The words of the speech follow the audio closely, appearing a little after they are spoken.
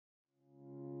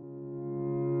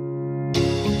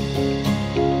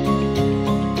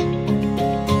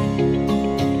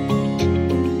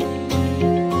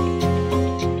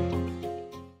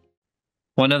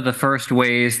One of the first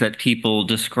ways that people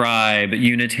describe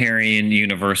Unitarian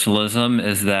Universalism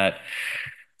is that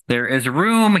there is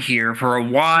room here for a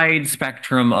wide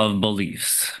spectrum of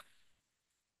beliefs.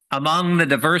 Among the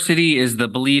diversity is the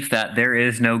belief that there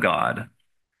is no God.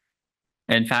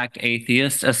 In fact,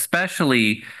 atheists,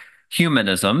 especially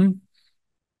humanism,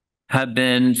 have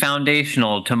been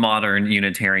foundational to modern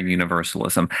Unitarian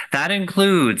Universalism. That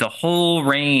includes a whole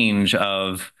range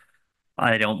of,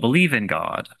 I don't believe in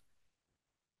God.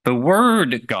 The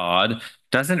word God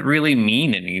doesn't really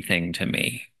mean anything to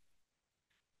me.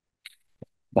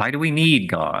 Why do we need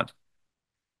God?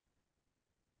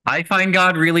 I find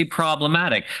God really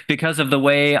problematic because of the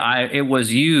way it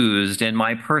was used in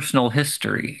my personal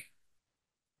history.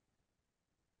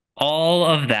 All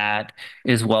of that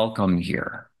is welcome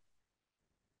here.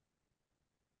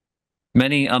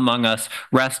 Many among us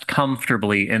rest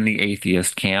comfortably in the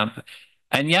atheist camp,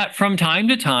 and yet from time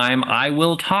to time, I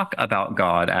will talk about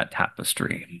God at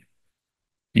Tapestry.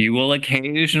 You will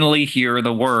occasionally hear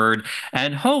the word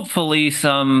and hopefully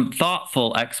some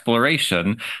thoughtful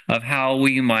exploration of how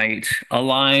we might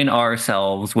align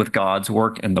ourselves with God's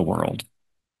work in the world.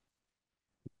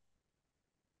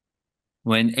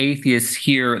 When atheists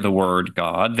hear the word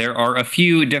God, there are a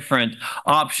few different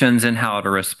options in how to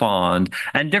respond,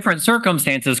 and different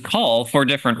circumstances call for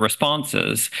different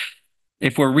responses.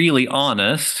 If we're really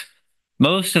honest,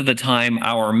 most of the time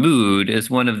our mood is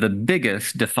one of the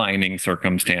biggest defining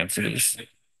circumstances.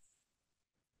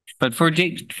 But for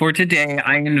today,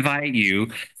 I invite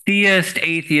you, theist,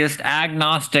 atheist,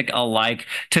 agnostic alike,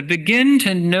 to begin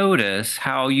to notice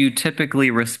how you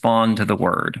typically respond to the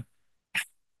word.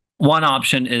 One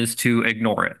option is to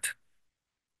ignore it.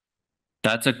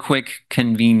 That's a quick,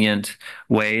 convenient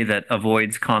way that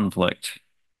avoids conflict.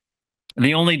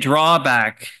 The only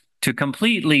drawback to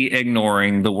completely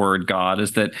ignoring the word God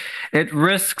is that it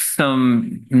risks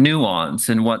some nuance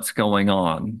in what's going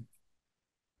on.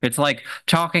 It's like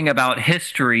talking about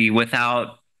history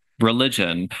without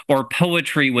religion or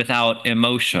poetry without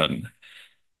emotion.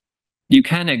 You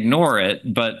can ignore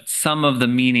it, but some of the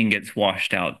meaning gets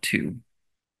washed out too.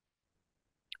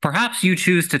 Perhaps you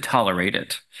choose to tolerate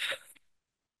it.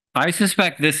 I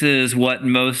suspect this is what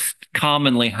most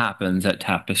commonly happens at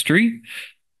Tapestry.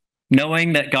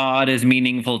 Knowing that God is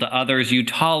meaningful to others, you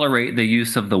tolerate the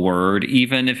use of the word,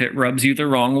 even if it rubs you the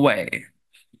wrong way.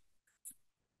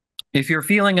 If you're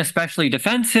feeling especially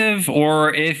defensive,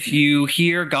 or if you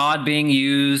hear God being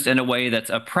used in a way that's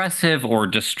oppressive or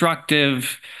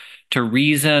destructive to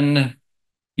reason,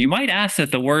 you might ask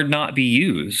that the word not be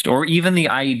used, or even the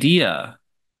idea.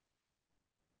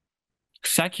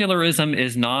 Secularism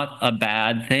is not a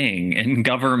bad thing in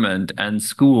government and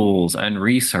schools and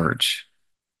research.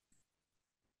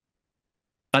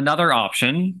 Another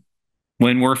option,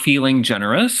 when we're feeling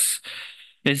generous,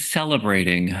 is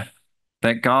celebrating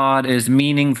that God is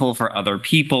meaningful for other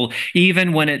people,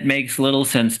 even when it makes little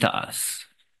sense to us.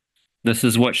 This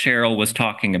is what Cheryl was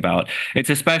talking about. It's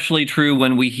especially true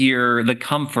when we hear the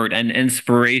comfort and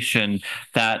inspiration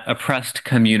that oppressed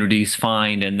communities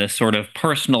find in this sort of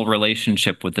personal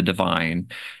relationship with the divine.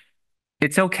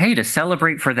 It's okay to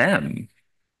celebrate for them,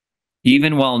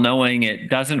 even while knowing it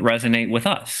doesn't resonate with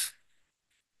us.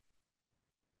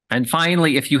 And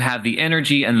finally, if you have the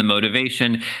energy and the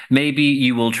motivation, maybe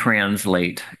you will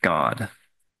translate God.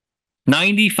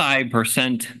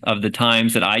 95% of the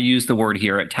times that I use the word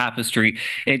here at Tapestry,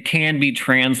 it can be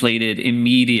translated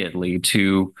immediately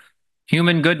to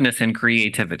human goodness and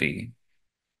creativity,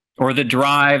 or the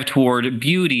drive toward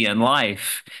beauty and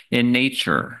life in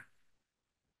nature,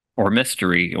 or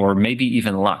mystery, or maybe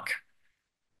even luck.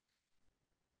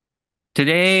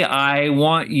 Today, I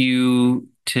want you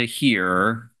to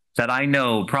hear that I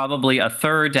know probably a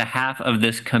third to half of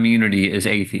this community is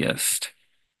atheist.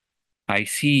 I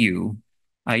see you,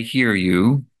 I hear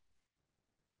you,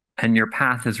 and your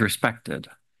path is respected.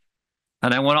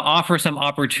 And I want to offer some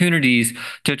opportunities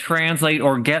to translate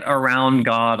or get around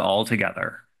God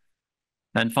altogether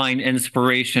and find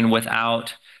inspiration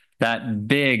without that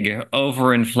big,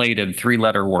 overinflated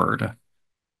three-letter word.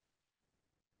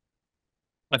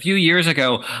 A few years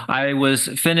ago, I was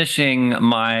finishing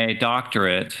my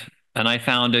doctorate, and I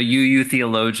found a UU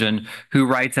theologian who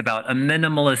writes about a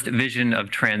minimalist vision of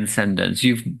transcendence.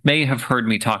 You may have heard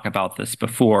me talk about this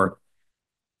before.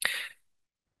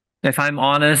 If I'm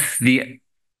honest, the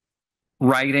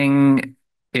writing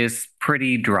is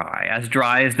pretty dry as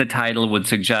the title would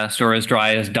suggest, or as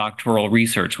dry as doctoral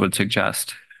research would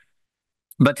suggest.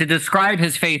 But to describe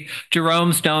his faith,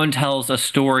 Jerome Stone tells a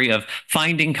story of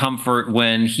finding comfort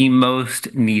when he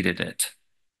most needed it.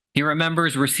 He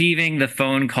remembers receiving the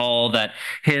phone call that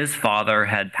his father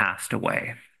had passed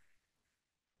away.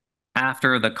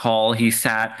 After the call, he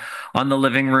sat on the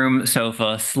living room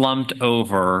sofa, slumped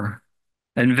over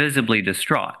and visibly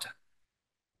distraught.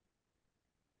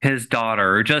 His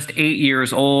daughter, just 8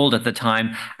 years old at the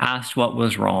time, asked what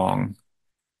was wrong.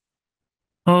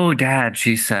 "Oh, Dad,"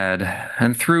 she said,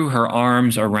 and threw her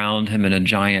arms around him in a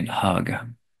giant hug.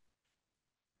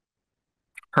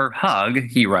 Her hug,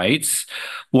 he writes,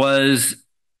 was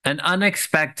an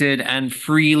unexpected and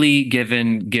freely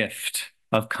given gift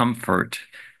of comfort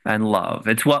and love.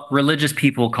 It's what religious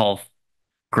people call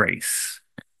grace.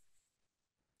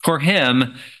 For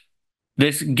him,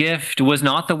 this gift was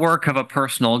not the work of a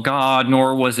personal God,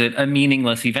 nor was it a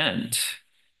meaningless event.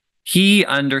 He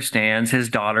understands his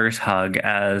daughter's hug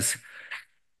as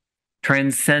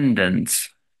transcendence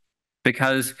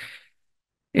because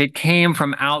it came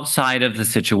from outside of the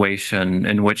situation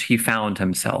in which he found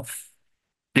himself.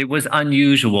 It was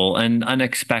unusual and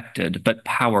unexpected, but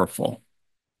powerful.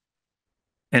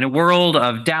 In a world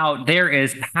of doubt, there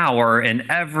is power in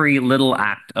every little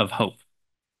act of hope.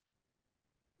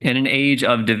 In an age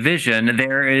of division,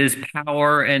 there is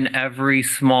power in every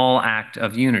small act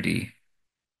of unity.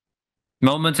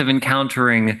 Moments of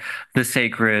encountering the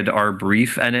sacred are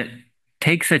brief, and it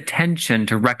takes attention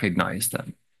to recognize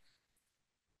them.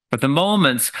 But the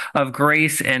moments of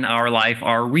grace in our life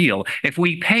are real. If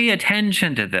we pay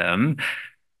attention to them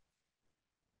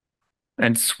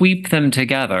and sweep them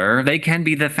together, they can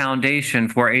be the foundation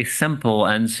for a simple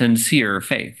and sincere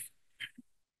faith.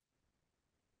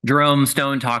 Jerome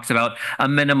Stone talks about a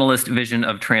minimalist vision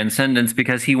of transcendence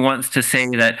because he wants to say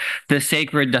that the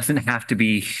sacred doesn't have to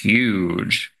be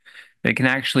huge. It can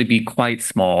actually be quite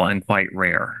small and quite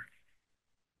rare.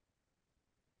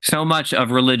 So much of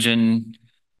religion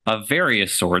of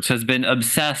various sorts has been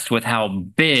obsessed with how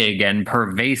big and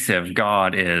pervasive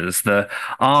God is, the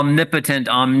omnipotent,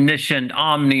 omniscient,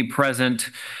 omnipresent,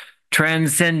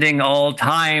 transcending all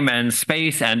time and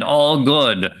space and all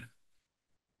good.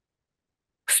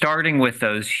 Starting with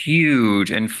those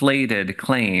huge inflated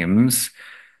claims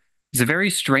is a very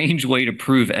strange way to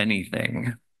prove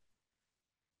anything.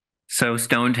 So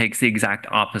Stone takes the exact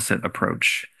opposite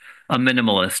approach, a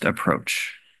minimalist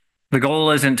approach. The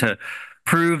goal isn't to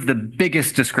prove the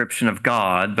biggest description of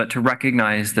God, but to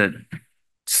recognize that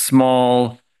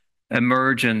small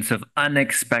emergence of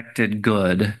unexpected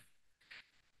good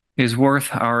is worth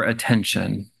our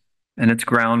attention, and it's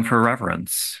ground for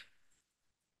reverence.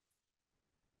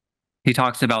 He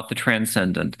talks about the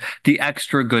transcendent, the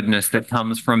extra goodness that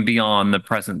comes from beyond the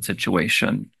present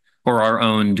situation or our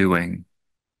own doing.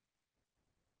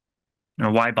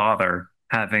 Now, why bother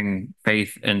having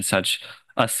faith in such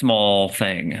a small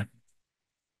thing?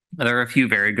 There are a few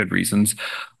very good reasons.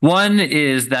 One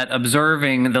is that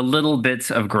observing the little bits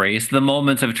of grace, the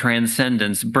moments of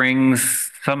transcendence,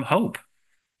 brings some hope,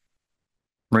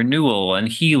 renewal, and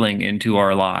healing into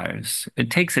our lives. It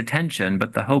takes attention,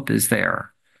 but the hope is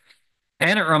there.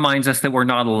 And it reminds us that we're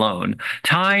not alone.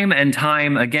 Time and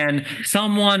time again,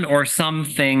 someone or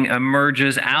something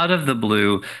emerges out of the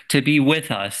blue to be with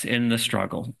us in the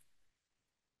struggle.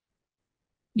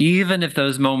 Even if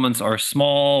those moments are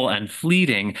small and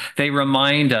fleeting, they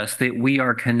remind us that we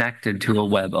are connected to a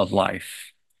web of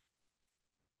life.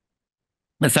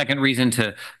 The second reason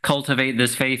to cultivate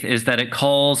this faith is that it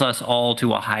calls us all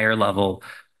to a higher level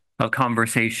of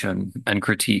conversation and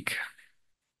critique.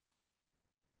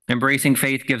 Embracing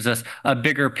faith gives us a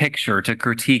bigger picture to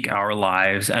critique our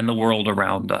lives and the world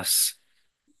around us.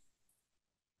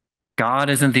 God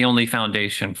isn't the only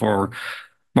foundation for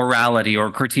morality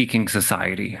or critiquing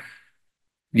society.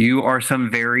 You are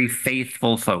some very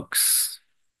faithful folks.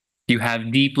 You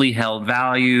have deeply held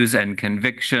values and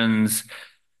convictions,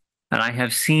 and I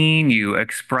have seen you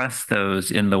express those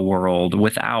in the world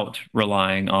without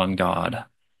relying on God.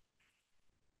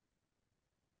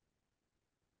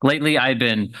 Lately, I've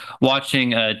been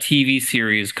watching a TV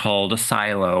series called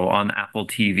Silo on Apple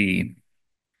TV.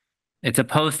 It's a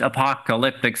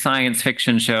post-apocalyptic science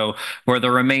fiction show where the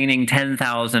remaining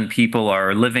 10,000 people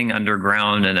are living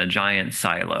underground in a giant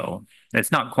silo.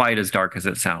 It's not quite as dark as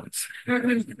it sounds.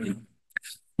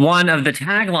 One of the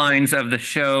taglines of the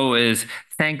show is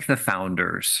 "Thank the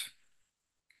Founders."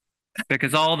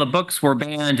 Because all the books were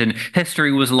banned and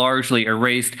history was largely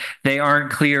erased, they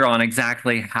aren't clear on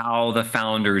exactly how the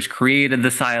founders created the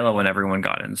silo and everyone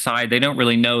got inside. They don't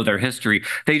really know their history.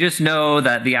 They just know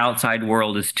that the outside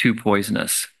world is too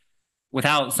poisonous.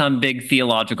 Without some big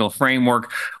theological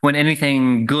framework, when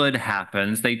anything good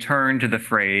happens, they turn to the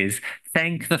phrase,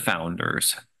 "Thank the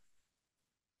founders."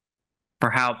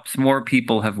 Perhaps more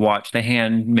people have watched The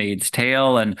Handmaid's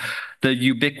Tale and the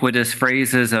ubiquitous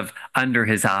phrases of under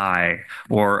his eye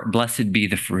or blessed be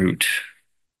the fruit.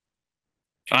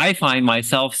 I find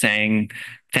myself saying,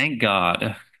 thank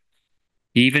God,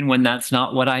 even when that's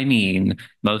not what I mean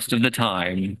most of the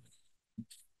time.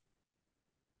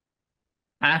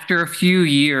 After a few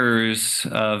years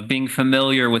of being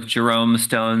familiar with Jerome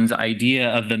Stone's idea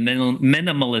of the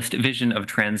minimalist vision of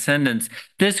transcendence,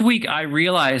 this week I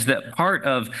realized that part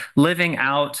of living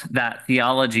out that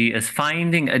theology is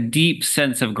finding a deep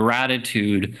sense of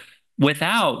gratitude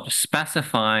without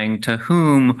specifying to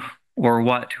whom or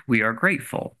what we are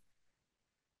grateful.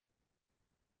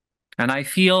 And I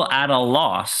feel at a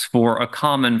loss for a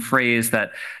common phrase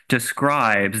that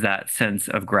describes that sense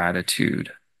of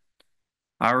gratitude.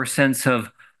 Our sense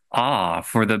of awe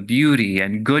for the beauty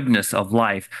and goodness of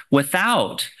life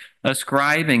without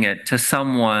ascribing it to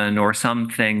someone or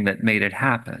something that made it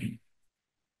happen.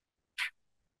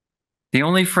 The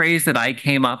only phrase that I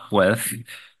came up with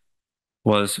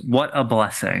was, what a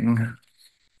blessing,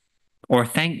 or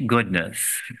thank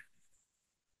goodness.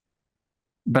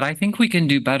 But I think we can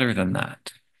do better than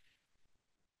that.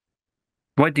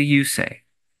 What do you say?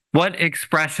 What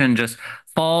expression just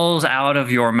falls out of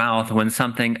your mouth when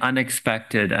something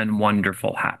unexpected and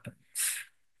wonderful happens?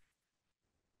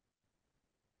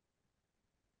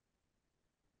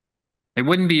 It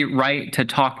wouldn't be right to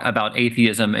talk about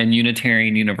atheism and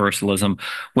Unitarian Universalism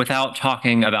without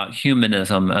talking about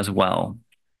humanism as well.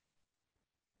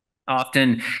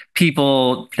 Often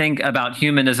people think about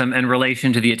humanism in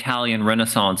relation to the Italian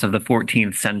Renaissance of the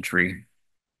 14th century.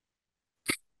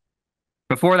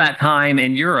 Before that time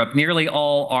in Europe, nearly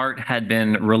all art had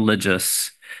been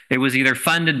religious. It was either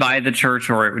funded by the church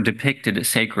or it depicted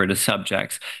sacred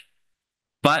subjects.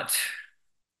 But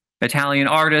Italian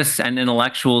artists and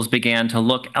intellectuals began to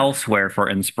look elsewhere for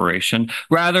inspiration.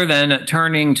 Rather than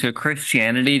turning to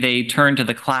Christianity, they turned to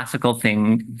the classical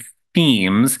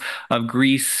themes of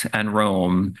Greece and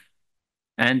Rome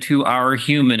and to our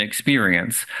human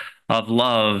experience of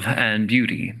love and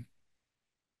beauty.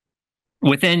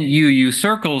 Within UU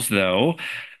circles, though,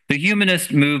 the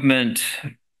humanist movement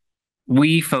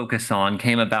we focus on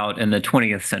came about in the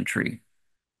 20th century.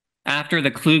 After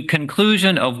the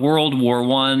conclusion of World War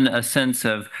I, a sense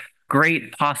of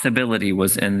great possibility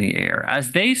was in the air.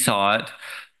 As they saw it,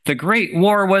 the Great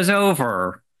War was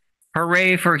over.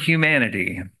 Hooray for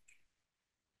humanity.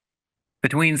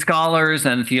 Between scholars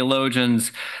and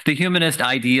theologians, the humanist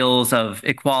ideals of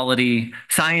equality,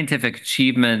 scientific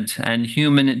achievement, and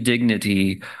human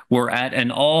dignity were at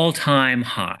an all-time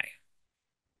high.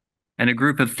 And a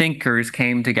group of thinkers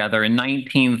came together in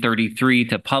 1933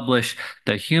 to publish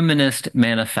the Humanist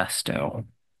Manifesto.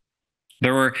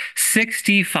 There were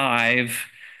 65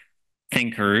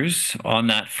 thinkers on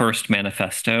that first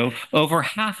manifesto. Over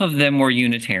half of them were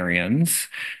Unitarians,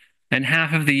 and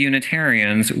half of the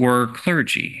Unitarians were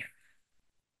clergy.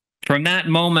 From that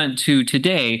moment to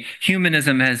today,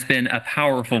 humanism has been a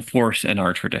powerful force in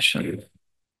our tradition.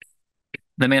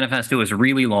 The manifesto is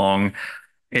really long.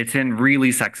 It's in really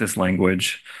sexist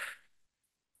language,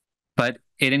 but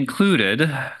it included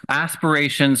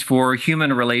aspirations for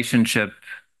human relationship,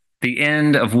 the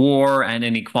end of war and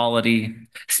inequality,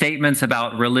 statements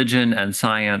about religion and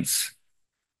science.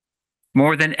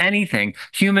 More than anything,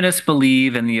 humanists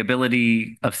believe in the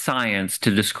ability of science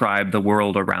to describe the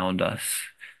world around us.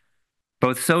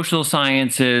 Both social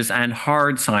sciences and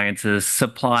hard sciences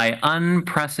supply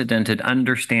unprecedented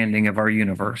understanding of our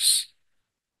universe.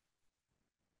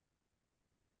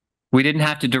 We didn't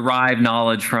have to derive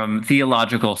knowledge from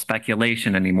theological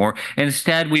speculation anymore.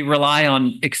 Instead, we rely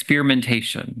on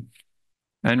experimentation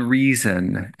and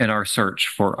reason in our search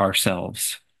for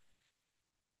ourselves.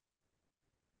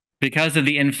 Because of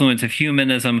the influence of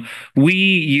humanism, we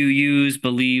UUs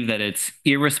believe that it's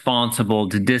irresponsible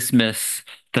to dismiss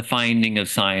the finding of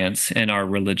science in our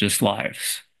religious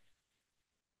lives.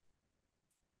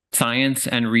 Science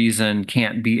and reason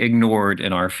can't be ignored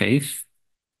in our faith.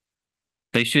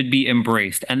 They should be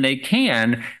embraced, and they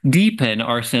can deepen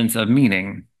our sense of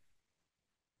meaning.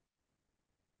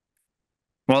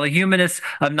 While the humanists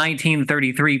of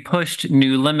 1933 pushed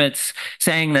new limits,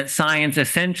 saying that science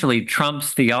essentially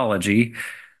trumps theology,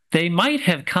 they might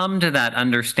have come to that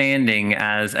understanding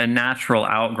as a natural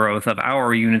outgrowth of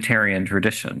our Unitarian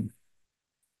tradition.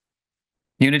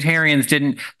 Unitarians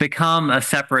didn't become a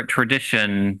separate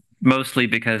tradition mostly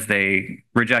because they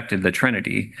rejected the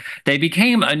Trinity. They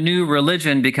became a new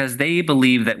religion because they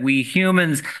believe that we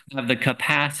humans have the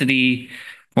capacity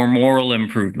for moral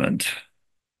improvement.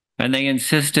 And they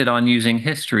insisted on using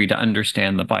history to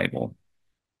understand the Bible.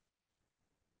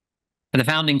 The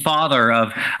founding father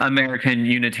of American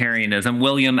Unitarianism,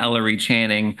 William Ellery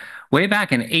Channing, way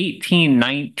back in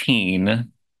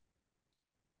 1819,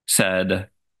 said,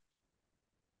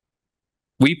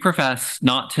 "We profess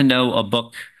not to know a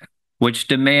book which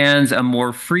demands a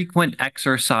more frequent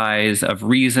exercise of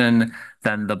reason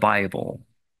than the Bible.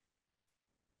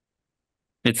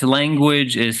 Its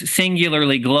language is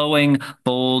singularly glowing,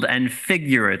 bold, and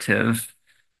figurative,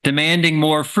 demanding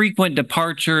more frequent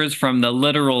departures from the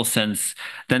literal sense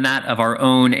than that of our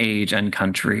own age and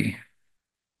country,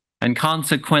 and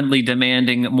consequently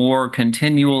demanding more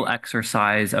continual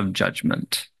exercise of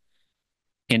judgment."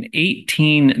 In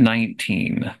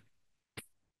 1819,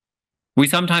 we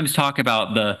sometimes talk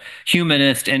about the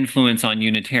humanist influence on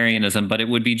Unitarianism, but it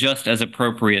would be just as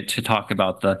appropriate to talk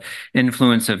about the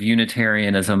influence of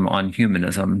Unitarianism on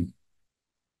humanism.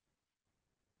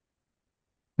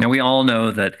 Now, we all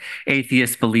know that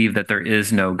atheists believe that there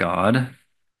is no God.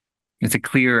 It's a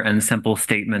clear and simple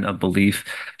statement of belief.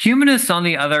 Humanists, on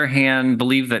the other hand,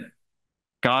 believe that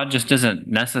God just isn't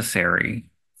necessary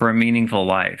for a meaningful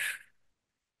life.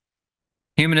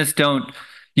 Humanists don't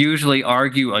usually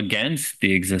argue against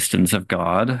the existence of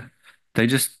God. They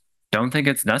just don't think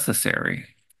it's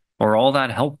necessary or all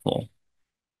that helpful.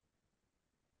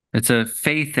 It's a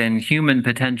faith in human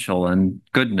potential and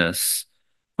goodness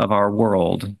of our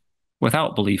world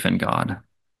without belief in God.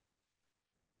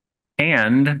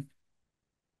 And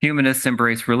humanists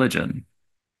embrace religion.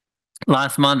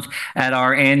 Last month at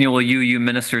our annual UU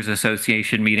Ministers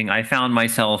Association meeting, I found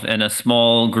myself in a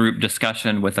small group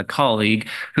discussion with a colleague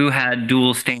who had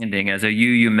dual standing as a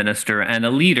UU minister and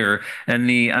a leader in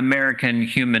the American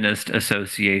Humanist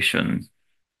Association.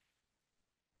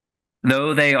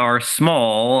 Though they are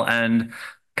small and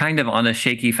kind of on a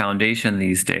shaky foundation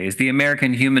these days, the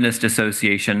American Humanist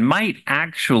Association might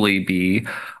actually be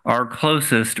our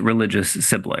closest religious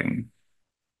sibling.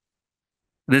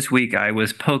 This week, I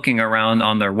was poking around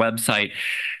on their website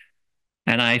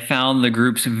and I found the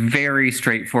group's very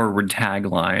straightforward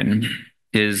tagline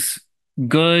is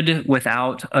good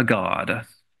without a God.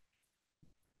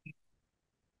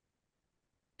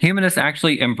 Humanists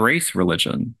actually embrace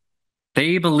religion.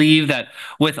 They believe that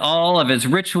with all of its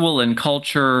ritual and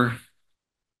culture,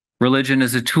 religion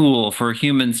is a tool for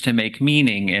humans to make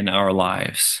meaning in our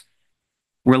lives.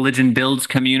 Religion builds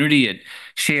community, it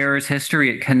shares history,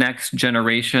 it connects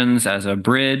generations as a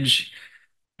bridge,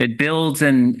 it builds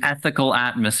an ethical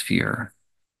atmosphere.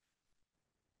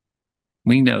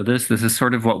 We know this. This is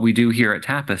sort of what we do here at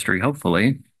Tapestry,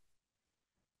 hopefully.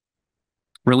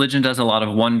 Religion does a lot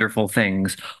of wonderful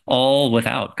things, all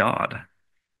without God.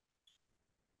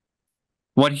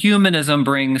 What humanism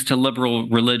brings to liberal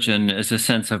religion is a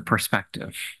sense of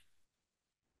perspective.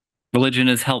 Religion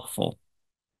is helpful,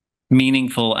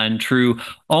 meaningful, and true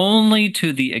only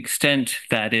to the extent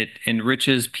that it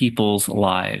enriches people's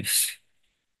lives.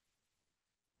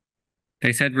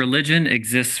 They said religion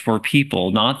exists for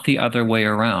people, not the other way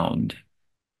around.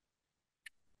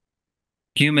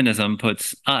 Humanism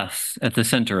puts us at the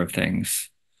center of things.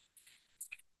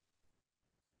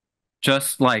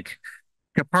 Just like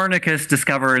Copernicus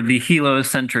discovered the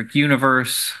heliocentric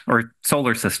universe, or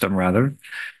solar system, rather.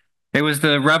 It was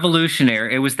that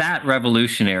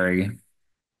revolutionary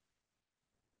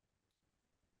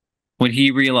when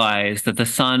he realized that the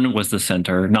sun was the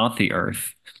center, not the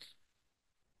earth.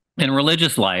 In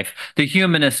religious life, the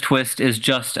humanist twist is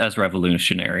just as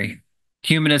revolutionary.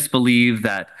 Humanists believe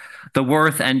that the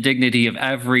worth and dignity of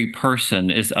every person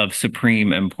is of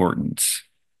supreme importance.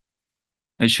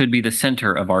 It should be the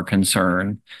center of our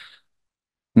concern,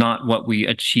 not what we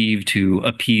achieve to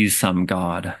appease some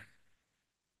god.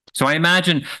 So I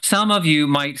imagine some of you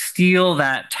might steal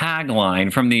that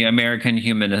tagline from the American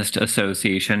Humanist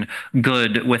Association,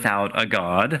 good without a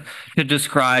God, to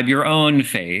describe your own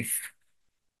faith,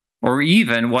 or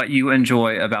even what you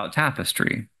enjoy about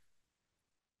Tapestry.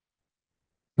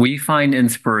 We find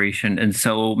inspiration in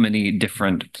so many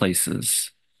different places.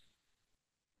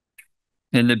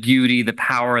 In the beauty, the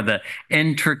power, the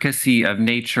intricacy of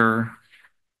nature.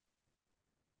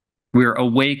 We're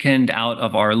awakened out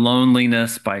of our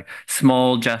loneliness by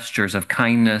small gestures of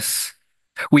kindness.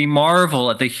 We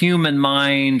marvel at the human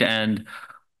mind and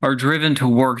are driven to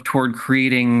work toward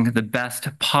creating the best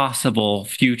possible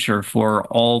future for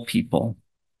all people.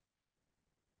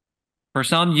 For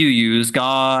some UUs,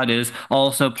 God is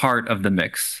also part of the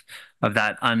mix of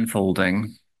that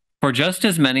unfolding. For just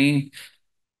as many,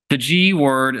 the G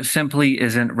word simply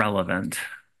isn't relevant.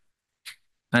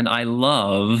 And I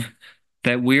love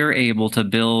that we're able to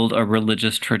build a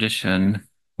religious tradition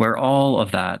where all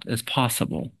of that is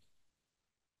possible.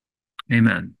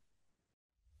 Amen.